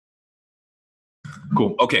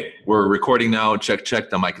Cool. Okay, we're recording now. Check, check.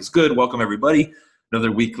 The mic is good. Welcome, everybody. Another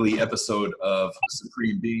weekly episode of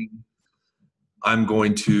Supreme Being. I'm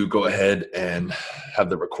going to go ahead and have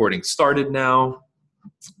the recording started now.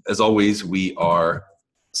 As always, we are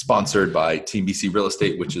sponsored by Team BC Real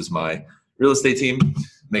Estate, which is my real estate team.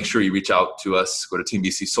 Make sure you reach out to us. Go to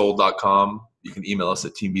teambcsold.com. You can email us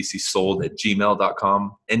at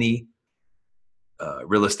teambcsold@gmail.com. Any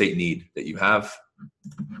real estate need that you have,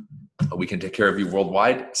 we can take care of you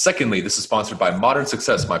worldwide. Secondly, this is sponsored by Modern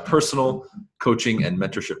Success, my personal coaching and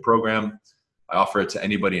mentorship program. I offer it to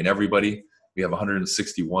anybody and everybody. We have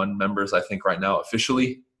 161 members, I think, right now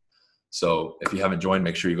officially. So if you haven't joined,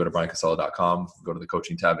 make sure you go to briancasella.com, go to the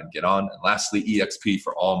coaching tab and get on. And lastly, EXP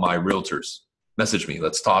for all my realtors. Message me.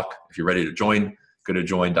 Let's talk. If you're ready to join, go to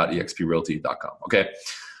join.exprealty.com. Okay.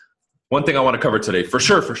 One thing I want to cover today, for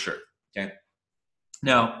sure. Okay.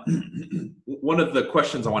 Now, one of the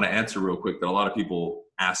questions I want to answer real quick that a lot of people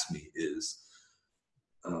ask me is,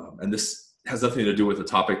 and this has nothing to do with the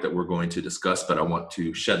topic that we're going to discuss, but I want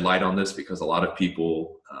to shed light on this because a lot of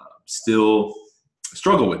people still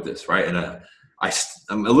struggle with this, right? And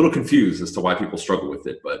I'm a little confused as to why people struggle with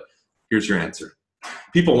it, but here's your answer.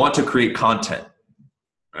 People want to create content,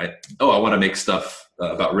 right? Oh, I want to make stuff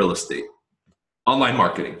about real estate, online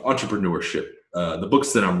marketing, entrepreneurship, the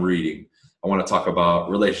books that I'm reading. I want to talk about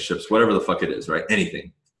relationships, whatever the fuck it is, right?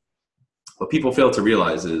 Anything. What people fail to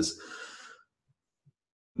realize is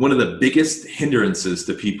one of the biggest hindrances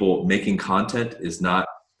to people making content is not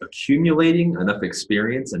accumulating enough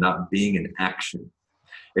experience and not being in action.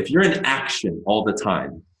 If you're in action all the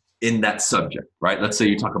time in that subject, right? Let's say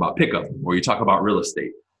you talk about pickup or you talk about real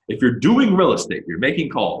estate. If you're doing real estate, you're making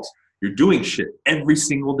calls, you're doing shit every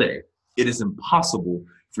single day, it is impossible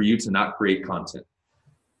for you to not create content.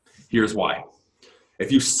 Here's why.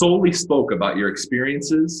 If you solely spoke about your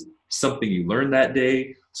experiences, something you learned that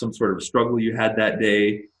day, some sort of struggle you had that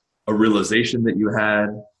day, a realization that you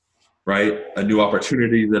had, right? A new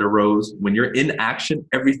opportunity that arose. When you're in action,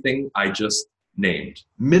 everything I just named,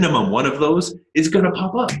 minimum one of those is going to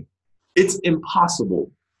pop up. It's impossible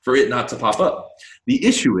for it not to pop up. The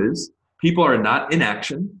issue is people are not in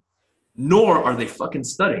action, nor are they fucking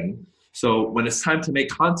studying. So when it's time to make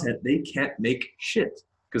content, they can't make shit.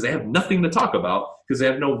 Because they have nothing to talk about, because they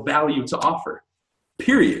have no value to offer,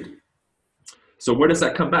 period. So where does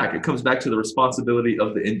that come back? It comes back to the responsibility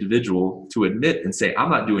of the individual to admit and say, I'm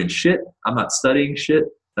not doing shit, I'm not studying shit,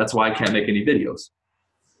 that's why I can't make any videos.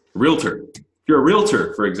 Realtor. If you're a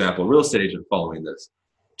realtor, for example, real estate agent following this,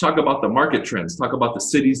 talk about the market trends, talk about the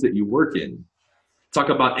cities that you work in, talk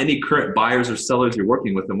about any current buyers or sellers you're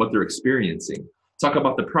working with and what they're experiencing, talk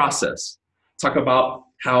about the process, talk about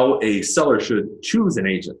how a seller should choose an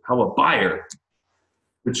agent, how a buyer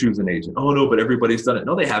should choose an agent. Oh no, but everybody's done it.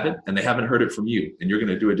 No, they haven't, and they haven't heard it from you, and you're going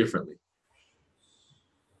to do it differently.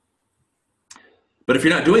 But if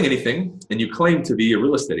you're not doing anything, and you claim to be a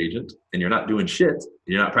real estate agent, and you're not doing shit, and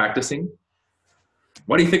you're not practicing,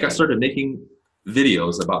 why do you think I started making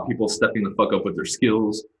videos about people stepping the fuck up with their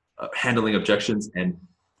skills, handling objections, and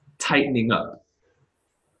tightening up,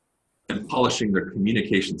 and polishing their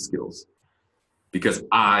communication skills? Because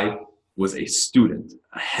I was a student,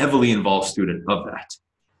 a heavily involved student of that.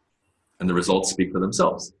 And the results speak for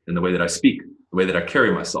themselves in the way that I speak, the way that I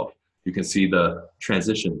carry myself. You can see the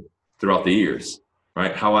transition throughout the years,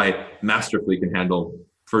 right? How I masterfully can handle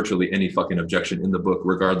virtually any fucking objection in the book,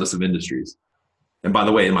 regardless of industries. And by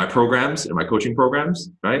the way, in my programs, in my coaching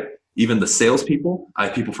programs, right? Even the salespeople, I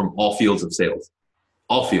have people from all fields of sales,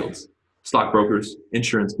 all fields, stockbrokers,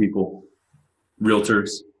 insurance people,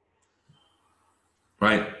 realtors,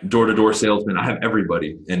 right? Door-to-door salesmen. I have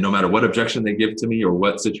everybody. And no matter what objection they give to me or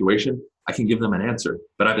what situation, I can give them an answer.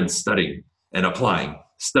 But I've been studying and applying.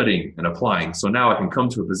 So now I can come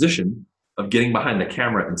to a position of getting behind the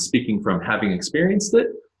camera and speaking from having experienced it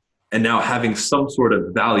and now having some sort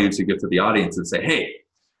of value to give to the audience and say, hey,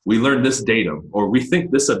 we learned this datum, or we think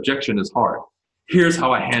this objection is hard. Here's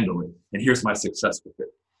how I handle it. And here's my success with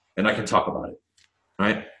it. And I can talk about it,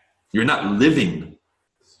 right? You're not living.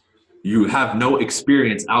 You have no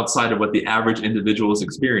experience outside of what the average individual is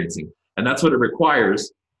experiencing. And that's what it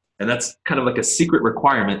requires. And that's kind of like a secret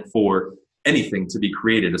requirement for anything to be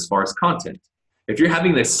created as far as content. If you're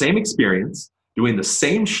having the same experience, doing the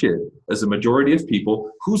same shit as a majority of people,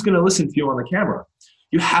 who's going to listen to you on the camera?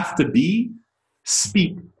 You have to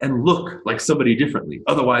speak, and look like somebody differently.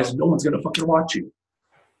 Otherwise, no one's going to fucking watch you.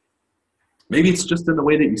 Maybe it's just in the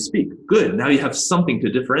way that you speak. Good. Now you have something to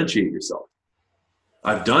differentiate yourself.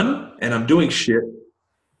 I've done and I'm doing shit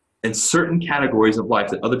in certain categories of life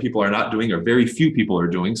that other people are not doing or very few people are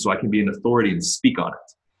doing, so I can be an authority and speak on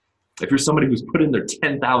it. If you're somebody who's put in their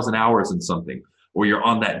 10,000 hours in something, or you're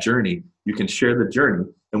on that journey, you can share the journey.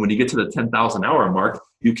 And when you get to the 10,000 hour mark,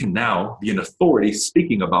 you can now be an authority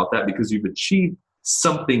speaking about that because you've achieved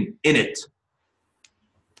something in it.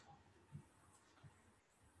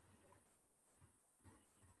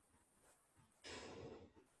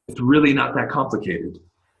 It's really not that complicated.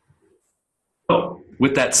 So,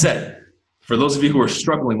 with that said, for those of you who are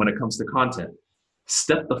struggling when it comes to content,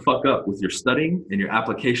 step the fuck up with your studying and your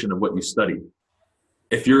application of what you study.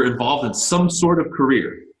 If you're involved in some sort of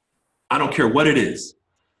career, I don't care what it is,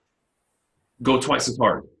 go twice as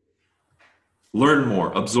hard. Learn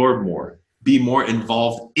more, absorb more, be more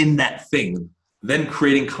involved in that thing. Then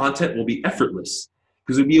creating content will be effortless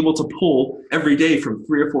because you'll be able to pull every day from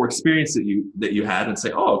 3 or 4 experiences that you had and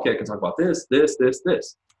say, oh, okay, I can talk about this,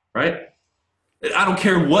 right? I don't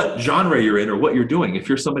care what genre you're in or what you're doing. If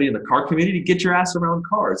you're somebody in the car community, get your ass around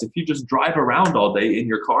cars. If you just drive around all day in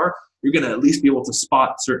your car, you're going to at least be able to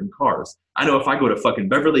spot certain cars. I know if I go to fucking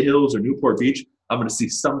Beverly Hills or Newport Beach, I'm going to see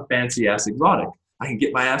some fancy ass exotic. I can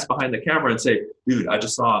get my ass behind the camera and say, dude, I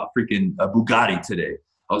just saw a Bugatti today.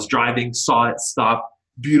 I was driving, saw it, stopped,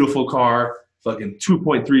 beautiful car, fucking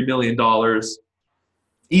 $2.3 million.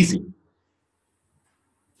 Easy.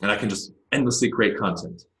 And I can just endlessly create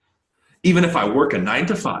content. Even if I work a 9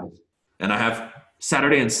 to 5 and I have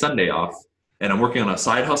Saturday and Sunday off and I'm working on a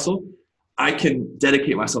side hustle, I can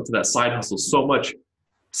dedicate myself to that side hustle so much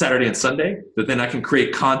Saturday and Sunday that then I can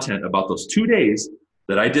create content about those 2 days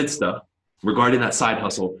that I did stuff regarding that side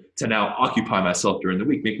hustle to now occupy myself during the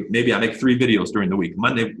week. Maybe I make 3 videos during the week,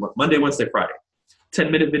 Monday, Wednesday, Friday,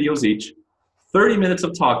 10-minute videos each, 30 minutes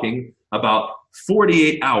of talking about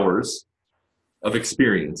 48 hours of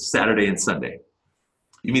experience Saturday and Sunday.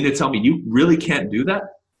 You mean to tell me you really can't do that?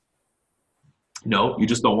 No, you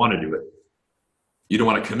just don't want to do it. You don't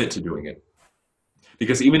want to commit to doing it.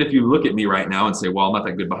 Because even if you look at me right now and say, well, I'm not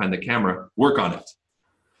that good behind the camera, work on it.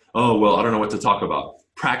 Oh, well, I don't know what to talk about.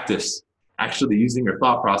 Practice actually using your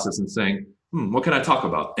thought process and saying, what can I talk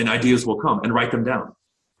about? And ideas will come, and write them down.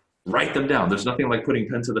 Write them down. There's nothing like putting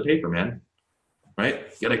pen to the paper, man. Right?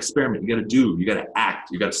 You got to experiment. You got to do. You got to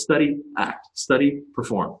act. You got to study, act, study,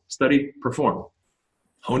 perform, study, perform.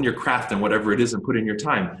 Hone your craft and whatever it is and put in your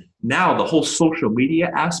time. Now the whole social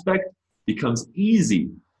media aspect becomes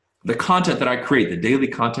easy. The content that I create, the daily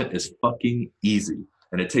content, is fucking easy.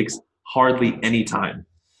 And it takes hardly any time.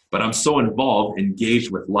 But I'm so involved,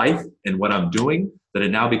 engaged with life and what I'm doing that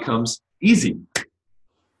it now becomes easy.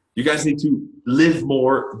 You guys need to live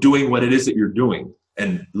more doing what it is that you're doing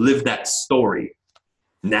and live that story.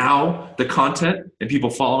 Now the content and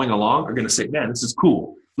people following along are going to say, man, this is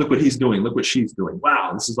cool. Look what he's doing. Look what she's doing.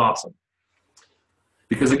 Wow, this is awesome.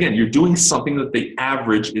 Because again, you're doing something that the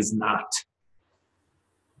average is not.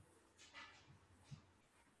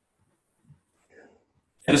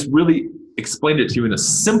 I just really explained it to you in a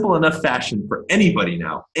simple enough fashion for anybody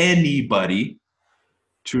to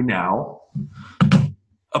now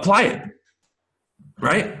apply it,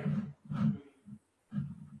 right?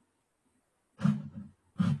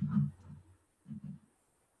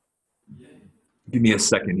 Give me a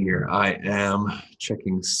second here. I am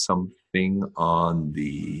checking something on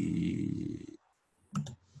the...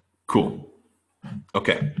 Cool.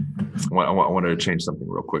 Okay. I wanted to change something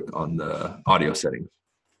real quick on the audio settings.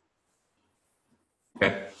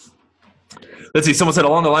 Okay. Let's see. Someone said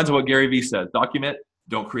along the lines of what Gary Vee said, document,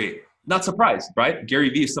 don't create. Not surprised, right? Gary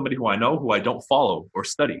Vee is somebody who I know, who I don't follow or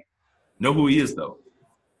study. Know who he is, though.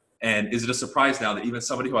 And is it a surprise now that even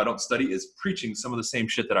somebody who I don't study is preaching some of the same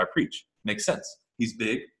shit that I preach? Makes sense. He's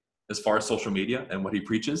big as far as social media and what he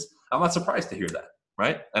preaches. I'm not surprised to hear that,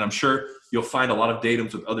 right? And I'm sure you'll find a lot of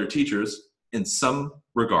datums with other teachers in some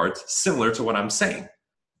regards similar to what I'm saying,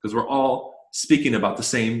 because we're all speaking about the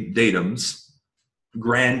same datums,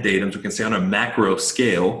 grand datums, we can say on a macro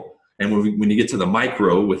scale. And when you get to the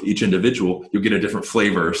micro with each individual, you'll get a different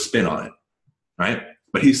flavor or spin on it, right?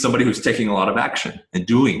 But he's somebody who's taking a lot of action and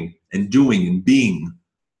doing and being.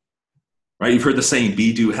 Right? You've heard the saying,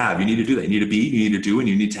 be, do, have. You need to do that. You need to be, you need to do, and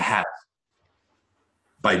you need to have.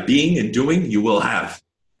 By being and doing, you will have.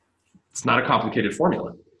 It's not a complicated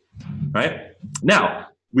formula, right? Now,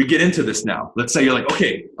 we get into this now. Let's say you're like,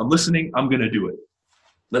 okay, I'm listening. I'm going to do it.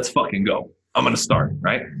 Let's fucking go. I'm going to start,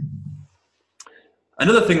 right?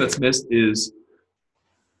 Another thing that's missed is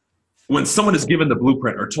when someone is given the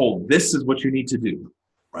blueprint or told this is what you need to do,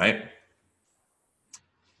 right?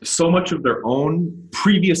 So much of their own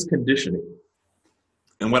previous conditioning.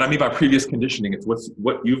 And what I mean by previous conditioning, it's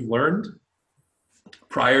what you've learned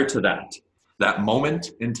prior to that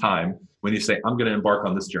moment in time when you say, I'm going to embark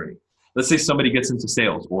on this journey. Let's say somebody gets into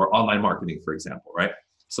sales or online marketing, for example, right?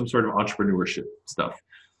 some sort of entrepreneurship stuff.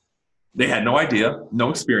 They had no idea, no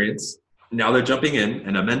experience. Now they're jumping in,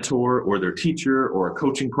 and a mentor or their teacher or a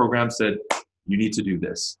coaching program said, you need to do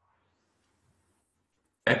this.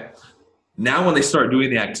 Okay? Now when they start doing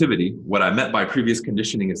the activity, what I meant by previous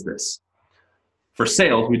conditioning is this. For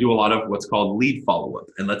sales, we do a lot of what's called lead follow-up.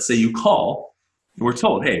 And let's say you call, and we're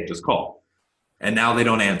told, hey, just call. And now they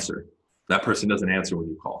don't answer. That person doesn't answer when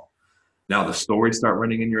you call. Now the stories start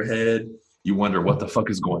running in your head. You wonder what the fuck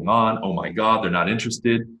is going on. Oh my God, they're not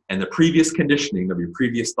interested. And the previous conditioning of your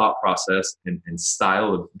previous thought process and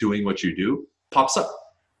style of doing what you do pops up,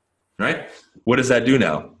 right? What does that do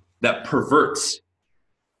now? That perverts,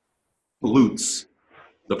 pollutes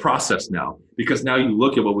the process now. Because now you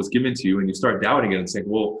look at what was given to you and you start doubting it and saying,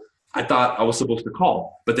 well, I thought I was supposed to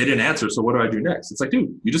call, but they didn't answer. So what do I do next? It's like,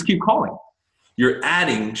 dude, you just keep calling. You're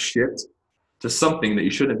adding shit to something that you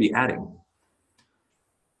shouldn't be adding.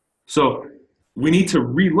 So we need to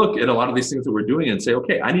relook at a lot of these things that we're doing and say,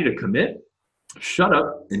 okay, I need to commit, shut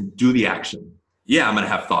up, and do the action. Yeah, I'm going to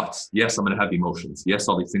have thoughts. Yes, I'm going to have emotions. Yes,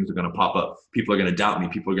 all these things are going to pop up. People are going to doubt me.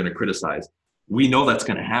 People are going to criticize. We know that's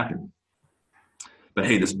going to happen. But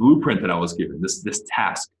hey, this blueprint that I was given, this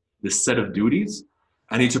task, this set of duties,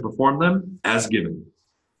 I need to perform them as given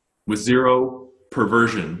with zero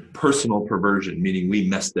perversion, personal perversion, meaning we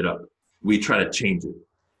messed it up. We try to change it.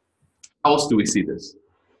 How else do we see this?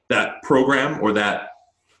 That program or that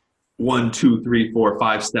 1, 2, 3, 4,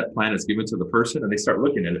 5 step plan is given to the person, and they start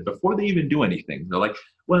looking at it before they even do anything. They're like,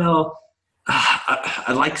 well,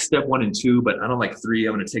 I like step 1 and 2, but I don't like 3.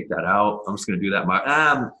 I'm going to take that out. I'm just going to do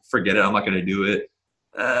that. Forget it. I'm not going to do it.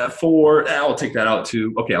 4, I'll take that out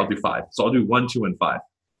too. Okay, I'll do 5. So I'll do 1, 2, and 5.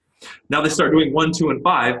 Now they start doing 1, 2, and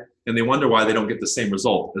 5, and they wonder why they don't get the same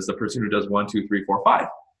result as the person who does 1, 2, 3, 4, 5. And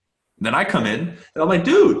then I come in, and I'm like,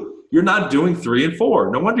 dude, you're not doing 3 and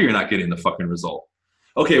 4. No wonder you're not getting the fucking result.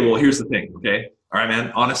 Okay, well, here's the thing, okay? All right,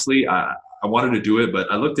 man, honestly, I wanted to do it,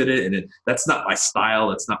 but I looked at it, and that's not my style.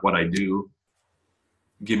 That's not what I do.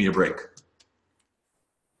 Give me a break.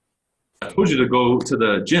 I told you to go to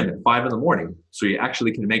the gym at 5 in the morning so you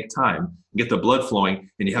actually can make time, get the blood flowing,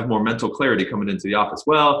 and you have more mental clarity coming into the office.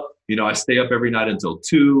 Well, I stay up every night until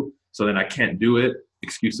 2, so then I can't do it.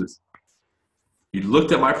 Excuses. You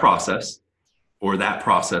looked at my process, or that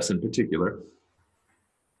process in particular,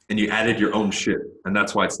 and you added your own shit, and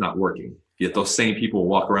that's why it's not working. Yet those same people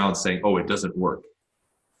walk around saying, oh, it doesn't work.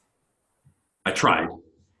 I tried.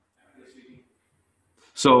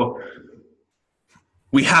 So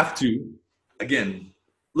we have to, again,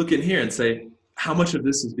 look in here and say, how much of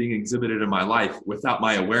this is being exhibited in my life without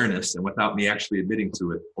my awareness and without me actually admitting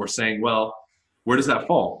to it, or saying, well, where does that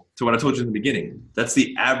fall? To what I told you in the beginning. That's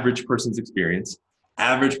the average person's experience,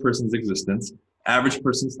 average person's existence, average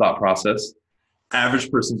person's thought process, average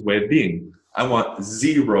person's way of being. I want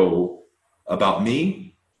 0 about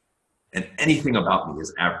me, and anything about me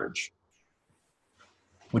is average,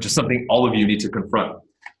 which is something all of you need to confront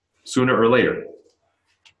sooner or later.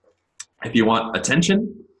 If you want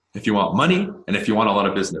attention, if you want money, and if you want a lot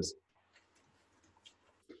of business.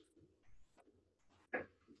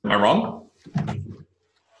 Am I wrong?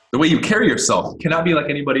 The way you carry yourself cannot be like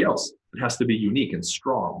anybody else. It has to be unique and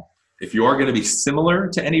strong. If you are going to be similar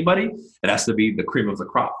to anybody, it has to be the cream of the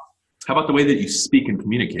crop. How about the way that you speak and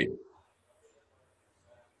communicate?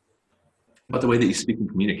 How about the way that you speak and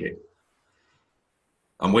communicate?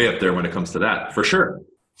 I'm way up there when it comes to that, for sure,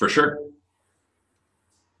 for sure.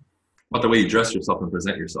 How about the way you dress yourself and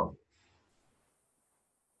present yourself?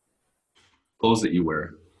 Clothes that you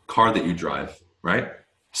wear, car that you drive, right?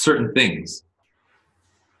 Certain things.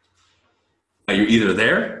 Are you either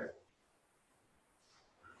there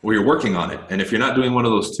or you're working on it? And if you're not doing one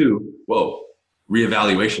of those two, whoa,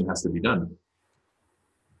 reevaluation has to be done.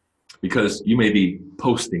 Because you may be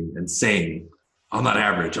posting and saying, I'm not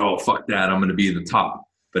average. Oh, fuck that. I'm going to be the top.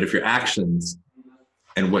 But if your actions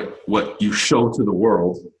and what you show to the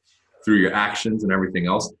world through your actions and everything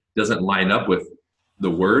else doesn't line up with the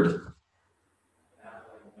word,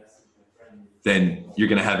 then you're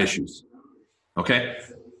going to have issues. Okay?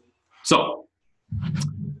 So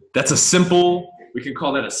that's a simple, we can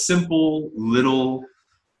call that a simple little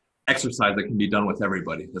exercise that can be done with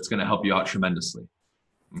everybody. That's going to help you out tremendously.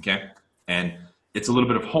 Okay? And it's a little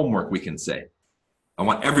bit of homework, we can say. I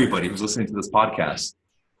want everybody who's listening to this podcast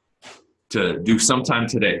to do sometime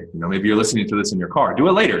today. Maybe you're listening to this in your car. Do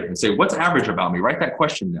it later and say, what's average about me? Write that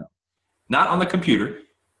question down. Not on the computer.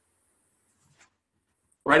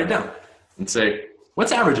 Write it down and say,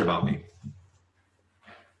 what's average about me?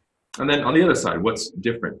 And then on the other side, what's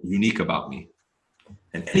different, unique about me?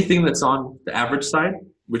 And anything that's on the average side,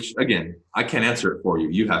 which again, I can't answer it for you.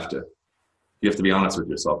 You have to You have to be honest with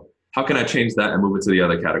yourself. How can I change that and move it to the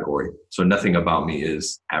other category? So nothing about me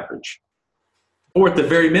is average. Or at the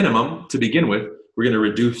very minimum, to begin with, we're going to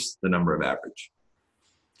reduce the number of average.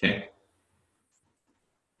 Okay?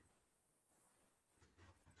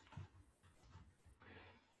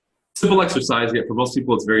 Simple exercise, yet for most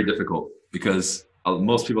people it's very difficult because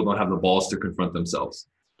most people don't have the balls to confront themselves,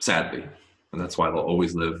 sadly. And that's why they'll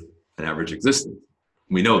always live an average existence.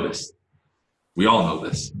 We know this. We all know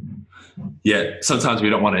this. Yet sometimes we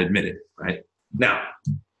don't want to admit it, right? Now,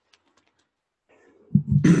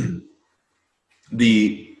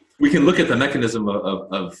 we can look at the mechanism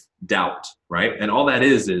of doubt, right? And all that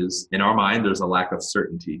is in our mind, there's a lack of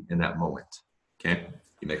certainty in that moment, okay?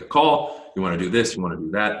 You make a call, you want to do this, you want to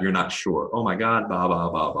do that, you're not sure. Oh my God, blah, blah,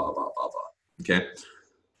 blah, blah, blah, blah, blah, okay?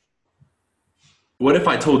 What if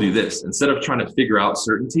I told you this? Instead of trying to figure out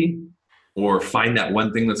certainty or find that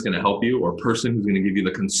one thing that's going to help you or person who's going to give you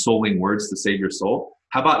the consoling words to save your soul,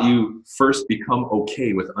 how about you first become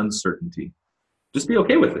okay with uncertainty? Just be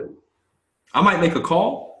okay with it. I might make a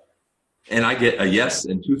call and I get a yes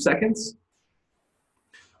in 2 seconds,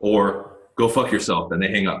 or go fuck yourself and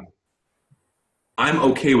they hang up. I'm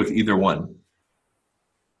okay with either one.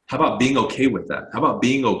 How about being okay with that? How about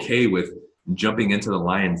being okay with jumping into the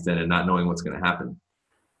lion's den and not knowing what's going to happen?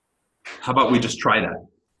 How about we just try that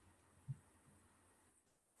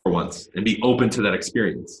for once and be open to that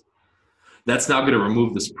experience? That's now going to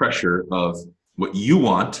remove this pressure of what you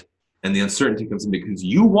want, and the uncertainty comes in because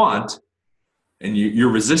you want, and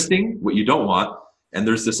you're resisting what you don't want, and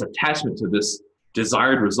there's this attachment to this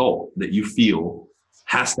desired result that you feel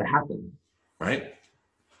has to happen, right?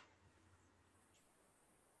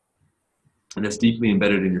 And it's deeply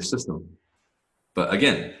embedded in your system. But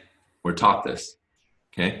again, we're taught this,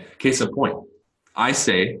 okay? Case in point, I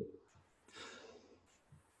say,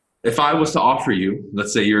 if I was to offer you,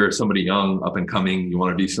 let's say you're somebody young, up and coming, you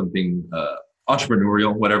want to do something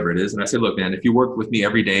entrepreneurial, whatever it is, and I say, look, man, if you work with me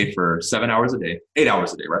every day for 7 hours a day, 8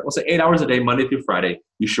 hours a day, right? We'll say 8 hours a day, Monday through Friday,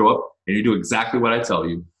 you show up and you do exactly what I tell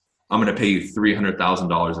you, I'm going to pay you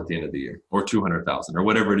 $300,000 at the end of the year, or $200,000, or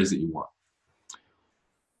whatever it is that you want.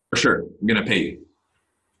 For sure, I'm going to pay you.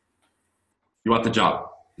 You want the job?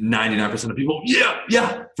 99% of people,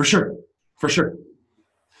 yeah, for sure.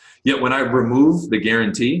 Yet when I remove the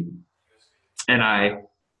guarantee and I,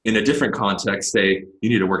 in a different context, say, you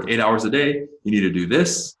need to work 8 hours a day, you need to do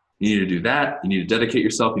this, you need to do that, you need to dedicate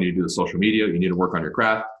yourself, you need to do the social media, you need to work on your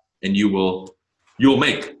craft, and you'll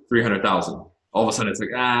make 300,000. All of a sudden it's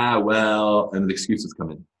like, well, and the excuses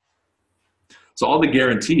come in. So all the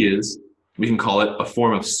guarantee is, we can call it a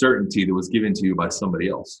form of certainty that was given to you by somebody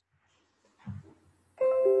else.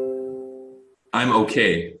 I'm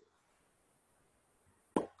okay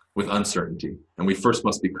with uncertainty. And we first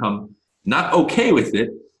must become not okay with it,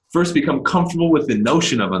 first become comfortable with the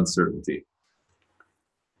notion of uncertainty.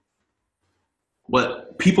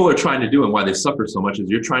 What people are trying to do and why they suffer so much is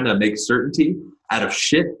you're trying to make certainty out of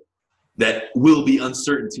shit that will be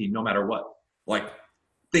uncertainty no matter what. Like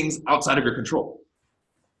things outside of your control.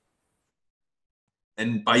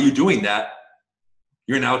 And by you doing that,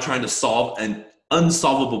 you're now trying to solve an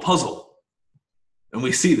unsolvable puzzle. And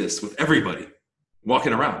we see this with everybody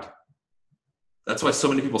walking around. That's why so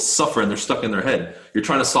many people suffer and they're stuck in their head. You're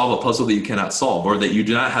trying to solve a puzzle that you cannot solve, or that you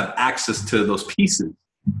do not have access to those pieces,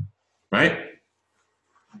 right?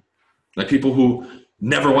 Like people who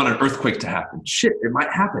never want an earthquake to happen. Shit, it might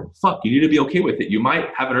happen. Fuck, you need to be okay with it. You might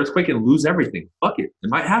have an earthquake and lose everything. Fuck it, it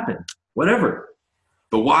might happen. Whatever.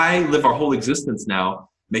 But why live our whole existence now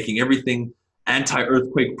making everything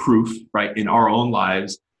anti-earthquake proof, right, in our own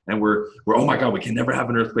lives? And we're oh my God, we can never have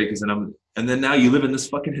an earthquake. And then now you live in this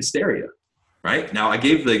fucking hysteria, right? Now I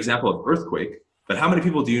gave the example of earthquake, but how many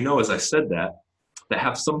people do you know, as I said that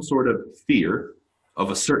have some sort of fear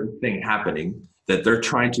of a certain thing happening that they're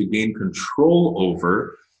trying to gain control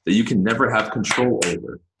over, that you can never have control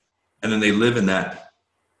over? And then they live in that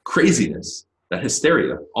craziness, that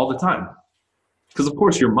hysteria all the time. Because of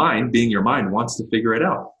course your mind, being your mind, wants to figure it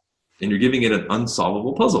out. And you're giving it an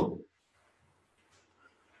unsolvable puzzle.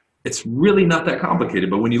 It's really not that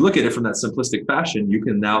complicated, but when you look at it from that simplistic fashion, you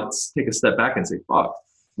can now take a step back and say, fuck,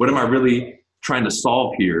 what am I really trying to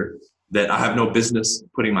solve here that I have no business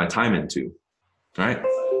putting my time into, right?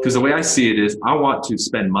 Because the way I see it is I want to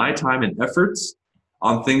spend my time and efforts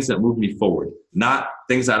on things that move me forward, not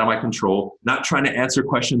things out of my control, not trying to answer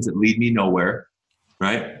questions that lead me nowhere,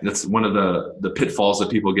 right? That's one of the pitfalls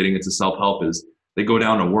of people getting into self-help is they go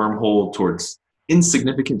down a wormhole towards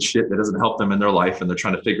insignificant shit that doesn't help them in their life, and they're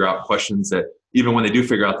trying to figure out questions that even when they do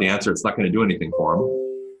figure out the answer, it's not going to do anything for them,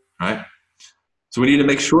 right? So we need to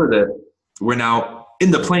make sure that we're now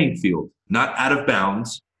in the playing field, not out of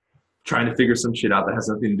bounds, trying to figure some shit out that has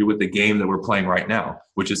nothing to do with the game that we're playing right now,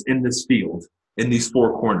 which is in this field, in these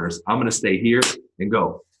four corners. I'm going to stay here and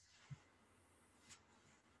go.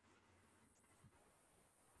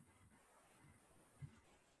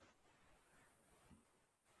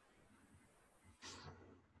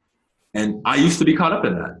 And I used to be caught up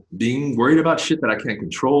in that, being worried about shit that I can't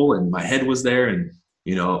control. And my head was there and,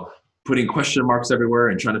 putting question marks everywhere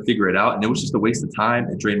and trying to figure it out. And it was just a waste of time.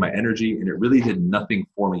 It drained my energy and it really did nothing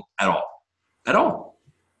for me at all. At all.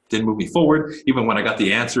 Didn't move me forward. Even when I got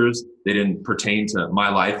the answers, they didn't pertain to my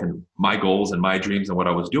life and my goals and my dreams and what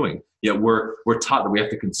I was doing. Yet we're taught that we have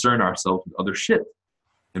to concern ourselves with other shit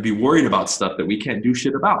and be worried about stuff that we can't do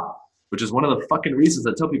shit about, which is one of the fucking reasons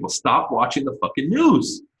I tell people, stop watching the fucking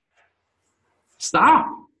news. Stop.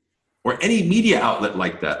 Or any media outlet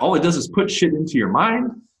like that. All it does is put shit into your mind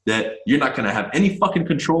that you're not going to have any fucking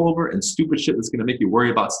control over, and stupid shit that's going to make you worry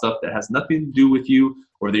about stuff that has nothing to do with you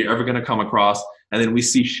or that you're ever going to come across. And then we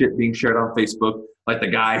see shit being shared on Facebook, like the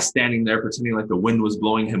guy standing there pretending like the wind was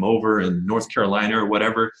blowing him over in North Carolina or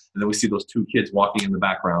whatever. And then we see those two kids walking in the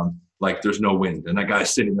background like there's no wind. And that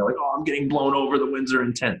guy's sitting there like, oh, I'm getting blown over. The winds are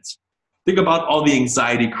intense. Think about all the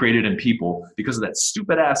anxiety created in people because of that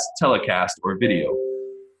stupid ass telecast or video.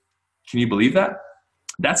 Can you believe that?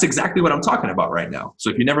 That's exactly what I'm talking about right now.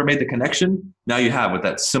 So if you never made the connection, now you have with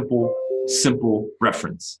that simple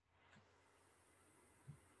reference.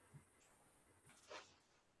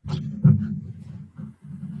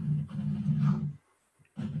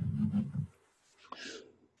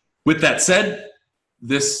 With that said,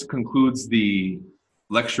 this concludes the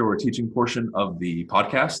lecture or teaching portion of the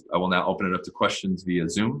podcast. I will now open it up to questions via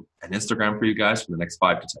Zoom and Instagram for you guys for the next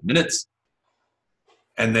 5 to 10 minutes.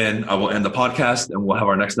 And then I will end the podcast and we'll have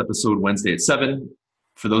our next episode Wednesday at 7.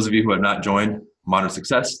 For those of you who have not joined Modern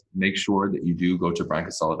Success, make sure that you do go to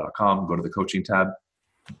briancasella.com, go to the coaching tab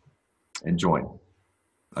and join.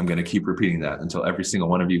 I'm going to keep repeating that until every single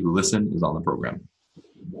one of you who listen is on the program.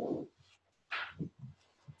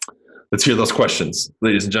 Let's hear those questions,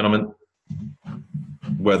 ladies and gentlemen,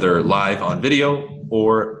 whether live on video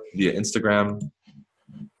or via Instagram.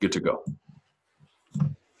 Good to go.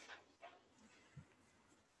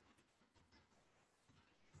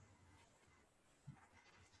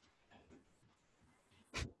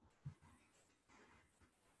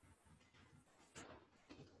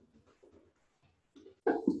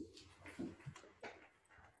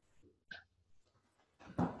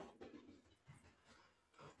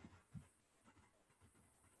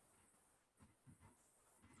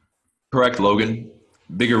 Correct, Logan.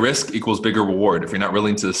 Bigger risk equals bigger reward. If you're not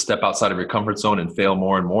willing to step outside of your comfort zone and fail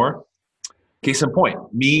more and more. Case in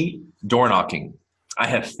point, me door knocking. I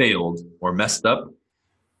have failed or messed up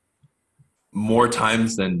more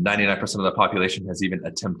times than 99% of the population has even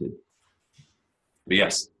attempted. But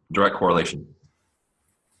yes, direct correlation.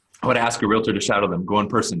 I would ask a realtor to shadow them. Go in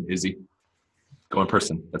person, Izzy. Go in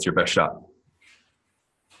person. That's your best shot.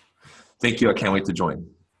 Thank you. I can't wait to join.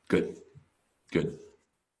 Good. Good.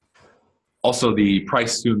 Also, the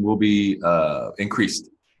price soon will be increased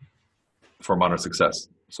for Modern Success.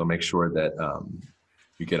 So make sure that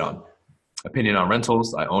you get on. Opinion on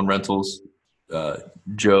rentals. I own rentals.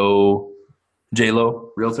 J-Lo,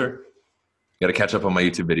 realtor. Got to catch up on my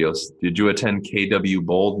YouTube videos. Did you attend KW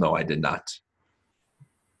Bold? No, I did not.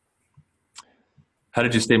 How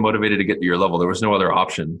did you stay motivated to get to your level? There was no other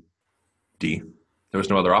option, D. There was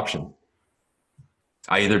no other option.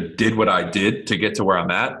 I either did what I did to get to where I'm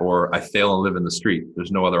at, or I fail and live in the street.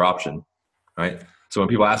 There's no other option, right? So when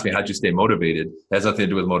people ask me, how'd you stay motivated? It has nothing to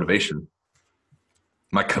do with motivation.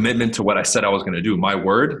 My commitment to what I said I was going to do, my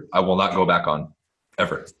word, I will not go back on,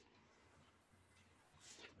 ever.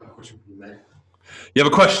 You have a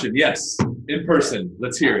question? Yes, in person.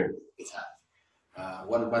 Let's hear it.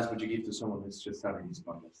 What advice would you give to someone who's just starting this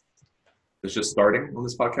podcast? Who's just starting on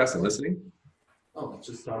this podcast and listening? Oh,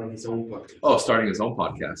 just starting his own podcast. Oh, starting his own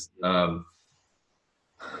podcast.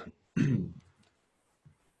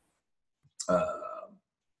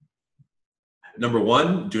 Number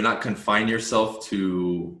one, do not confine yourself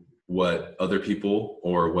to what other people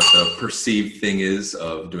or what the perceived thing is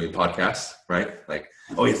of doing podcasts, right? Like,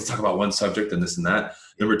 oh, you have to talk about one subject and this and that.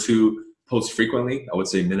 Number two, post frequently. I would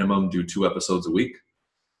say minimum do 2 episodes a week.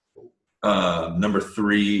 Number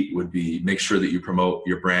 3 would be make sure that you promote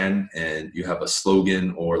your brand and you have a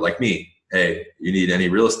slogan, or like me, hey, you need any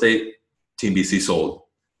real estate, Team BC sold.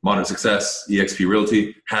 Modern Success, eXp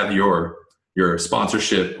Realty, have your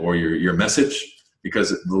sponsorship or your message,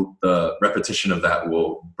 because the repetition of that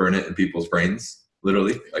will burn it in people's brains,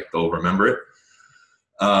 literally, like they'll remember it.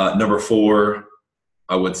 Number 4,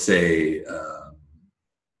 I would say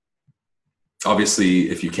Obviously,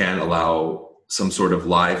 if you can, allow some sort of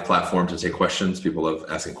live platform to take questions. People love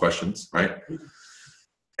asking questions, right?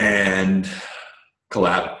 And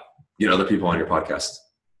collab, other people on your podcast.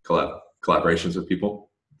 Collaborations with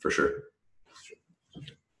people, for sure.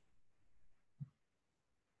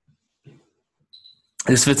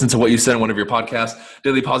 This fits into what you said in one of your podcasts,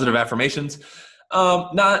 daily positive affirmations.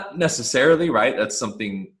 Not necessarily, right? That's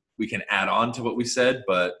something we can add on to what we said,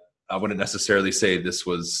 but I wouldn't necessarily say this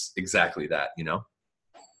was exactly that,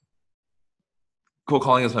 Cold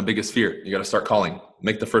calling is my biggest fear. You got to start calling.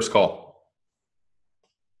 Make the first call.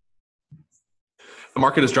 The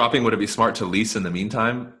market is dropping. Would it be smart to lease in the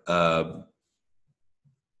meantime?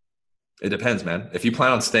 It depends, man. If you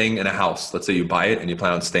plan on staying in a house, let's say you buy it and you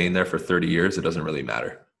plan on staying there for 30 years, it doesn't really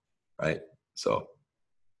matter, right? So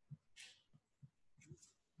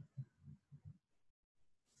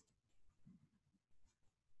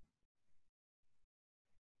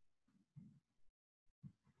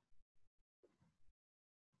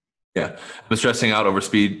yeah, I'm stressing out over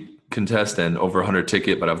speed contest and over 100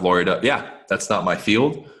 ticket, but I've lawyered up. Yeah, that's not my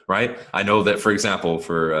field, right? I know that, for example,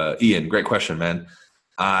 for Ian, great question, man.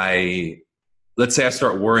 Let's say I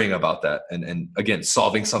start worrying about that and again,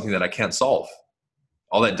 solving something that I can't solve.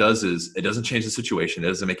 All that does is it doesn't change the situation. It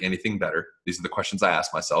doesn't make anything better. These are the questions I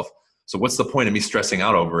ask myself. So what's the point of me stressing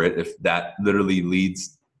out over it if that literally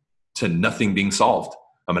leads to nothing being solved?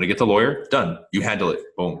 I'm going to get the lawyer, done. You handle it,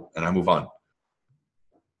 boom, and I move on.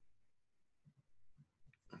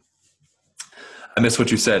 I missed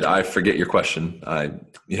what you said. I forget your question.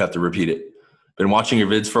 You have to repeat it. Been watching your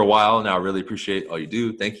vids for a while now. I really appreciate all you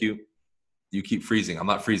do. Thank you. You keep freezing. I'm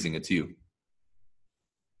not freezing. It's you.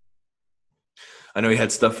 I know you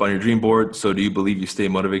had stuff on your dream board. So do you believe you stay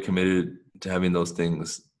motivated, committed to having those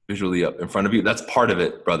things visually up in front of you? That's part of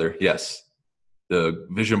it, brother. Yes. The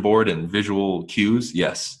vision board and visual cues.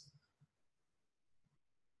 Yes.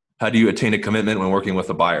 How do you attain a commitment when working with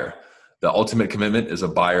a buyer? The ultimate commitment is a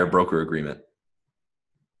buyer-broker agreement.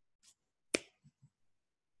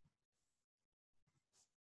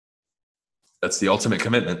 That's the ultimate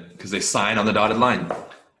commitment because they sign on the dotted line.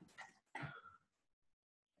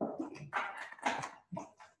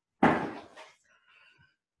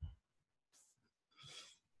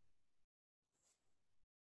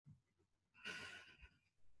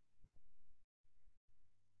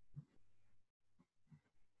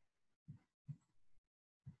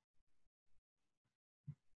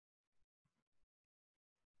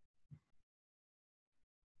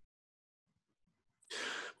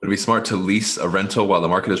 Would it be smart to lease a rental while the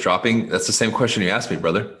market is dropping? That's the same question you asked me,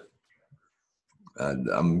 brother.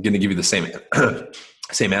 I'm going to give you the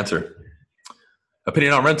same answer.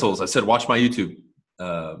 Opinion on rentals. I said, watch my YouTube.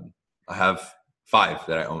 I have 5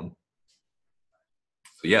 that I own.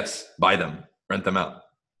 So yes, buy them, rent them out.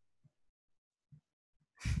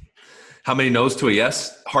 How many no's to a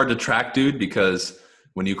yes? Hard to track, dude, because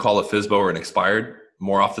when you call a FSBO or an expired,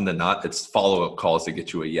 more often than not, it's follow-up calls that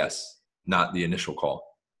get you a yes, not the initial call.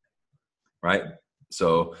 Right?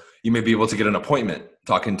 So you may be able to get an appointment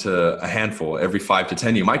talking to a handful. Every 5 to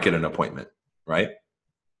 10, you might get an appointment, right?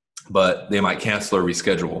 But they might cancel or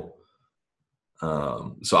reschedule.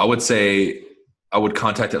 So I would say I would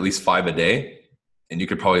contact at least 5 a day, and you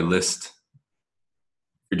could probably list, if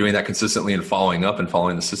you're doing that consistently and following up and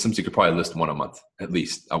following the systems, you could probably list 1 a month, at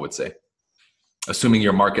least, I would say. Assuming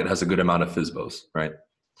your market has a good amount of FSBOs, right?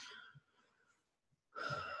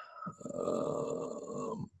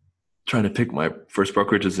 Trying to pick my first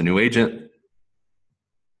brokerage as a new agent.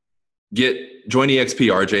 Join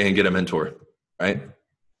EXP, RJ, and get a mentor, right?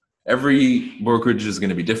 Every brokerage is going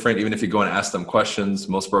to be different. Even if you go and ask them questions,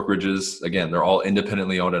 most brokerages, again, they're all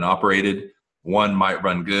independently owned and operated. One might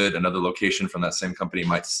run good. Another location from that same company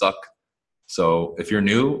might suck. So if you're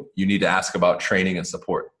new, you need to ask about training and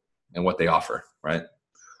support and what they offer, right?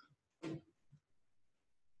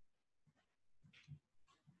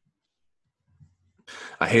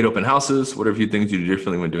 I hate open houses. What are a few things you do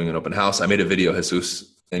differently when doing an open house? I made a video,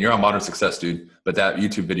 Jesus, and you're on Modern Success, dude, but that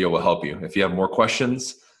YouTube video will help you. If you have more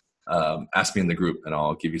questions, ask me in the group and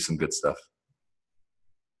I'll give you some good stuff.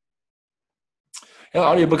 Yeah, the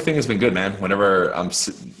audiobook thing has been good, man. Whenever I'm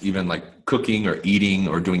even like cooking or eating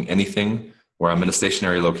or doing anything where I'm in a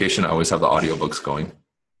stationary location, I always have the audiobooks going.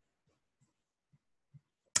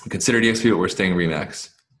 Consider EXP, but we're staying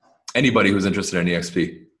Remax. Anybody who's interested in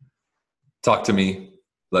EXP, talk to me.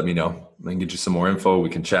 Let me know. I can get you some more info. We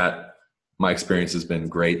can chat. My experience has been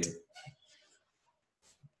great.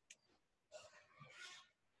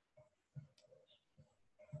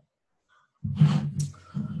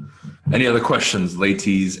 Any other questions,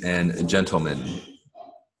 ladies and gentlemen?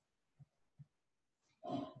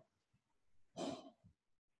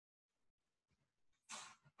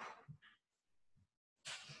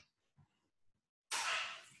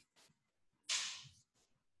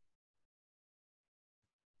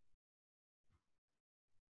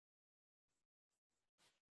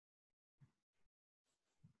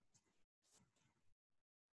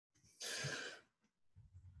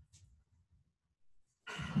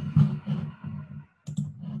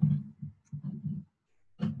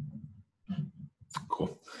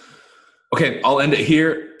 Okay, I'll end it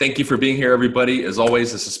here. Thank you for being here, everybody. As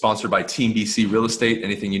always, this is sponsored by Team BC Real Estate.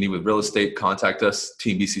 Anything you need with real estate, contact us,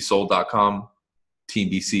 teambcsold.com,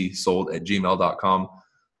 teambcsold@gmail.com.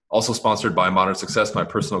 Also sponsored by Modern Success, my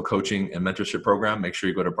personal coaching and mentorship program. Make sure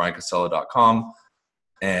you go to briancasella.com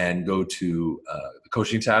and go to the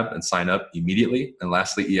coaching tab and sign up immediately. And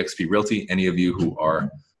lastly, eXp Realty. Any of you who are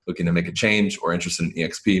looking to make a change or interested in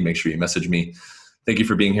eXp, make sure you message me. Thank you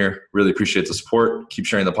for being here. Really appreciate the support. Keep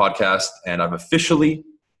sharing the podcast. And I've officially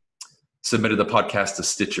submitted the podcast to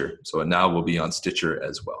Stitcher. So it now will be on Stitcher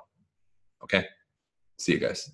as well. Okay. See you guys.